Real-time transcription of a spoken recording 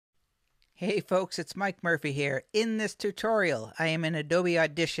Hey folks, it's Mike Murphy here. In this tutorial, I am in Adobe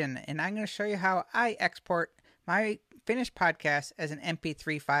Audition, and I'm going to show you how I export my finished podcast as an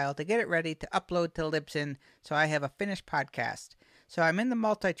mp3 file to get it ready to upload to Libsyn so I have a finished podcast. So I'm in the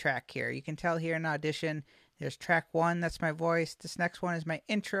multi-track here. You can tell here in Audition, there's track 1, that's my voice. This next one is my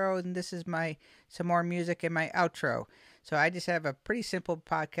intro, and this is some more music in my outro. So I just have a pretty simple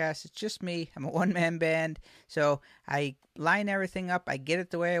podcast. It's just me. I'm a one-man band. So I line everything up. I get it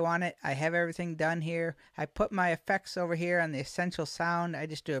the way I want it. I have everything done here. I put my effects over here on the essential sound. I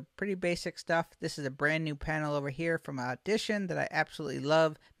just do a pretty basic stuff. This is a brand new panel over here from Audition that I absolutely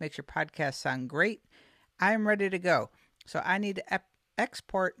love. Makes your podcast sound great. I'm ready to go. So I need to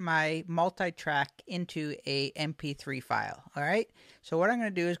export my multi-track into a mp3 file. All right. So what I'm going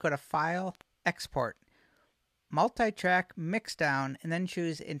to do is go to File, Export, Multitrack Mixdown, and then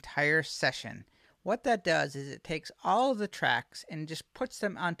choose Entire Session. What that does is it takes all of the tracks and just puts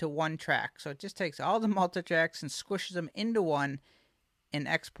them onto one track. So it just takes all the multi-tracks and squishes them into one and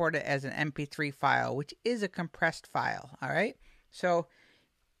export it as an mp3 file, which is a compressed file. All right. So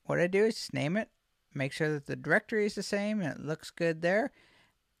what I do is just name it. Make sure that the directory is the same and it looks good there.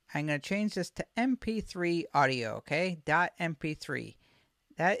 I'm going to change this to mp3 audio, okay? .mp3.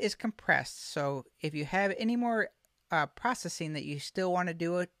 That is compressed. So if you have any more processing that you still want to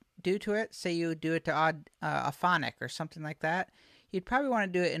do to it, say you do it to a phonic or something like that, you'd probably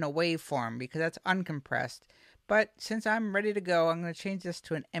want to do it in a waveform because that's uncompressed. But since I'm ready to go, I'm going to change this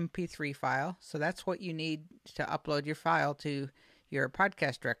to an mp3 file. So that's what you need to upload your file to your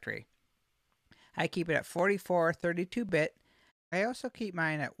podcast directory. I keep it at 44, 32-bit. I also keep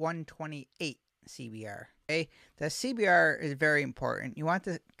mine at 128 CBR. Okay? The CBR is very important. You want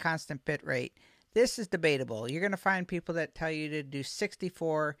the constant bit rate. This is debatable. You're going to find people that tell you to do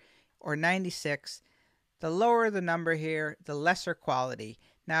 64 or 96. The lower the number here, the lesser quality.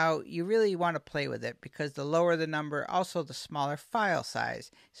 Now, you really want to play with it because the lower the number, also the smaller file size.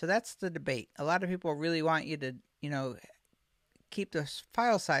 So that's the debate. A lot of people really want you to, keep the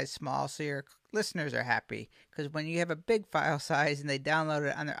file size small so your listeners are happy, because when you have a big file size and they download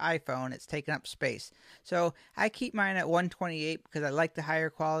it on their iPhone, it's taking up space. So I keep mine at 128 because I like the higher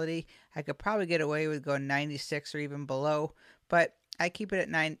quality. I could probably get away with going 96 or even below, but I keep it at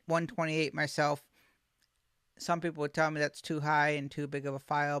 128 myself. Some people would tell me that's too high and too big of a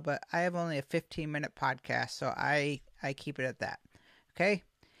file, but I have only a 15-minute podcast, so I keep it at that. Okay?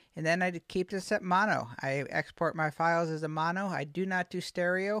 And then I keep this at mono. I export my files as a mono. I do not do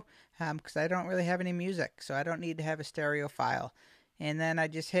stereo because I don't really have any music, so I don't need to have a stereo file. And then I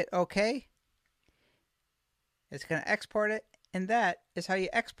just hit OK. It's going to export it, and that is how you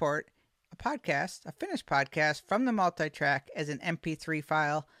export a podcast, a finished podcast, from the multi-track as an MP3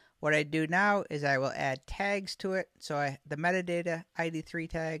 file. What I do now is I will add tags to it, so the metadata, ID3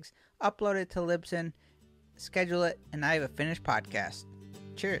 tags, upload it to Libsyn, schedule it, and I have a finished podcast.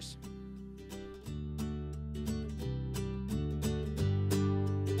 Cheers.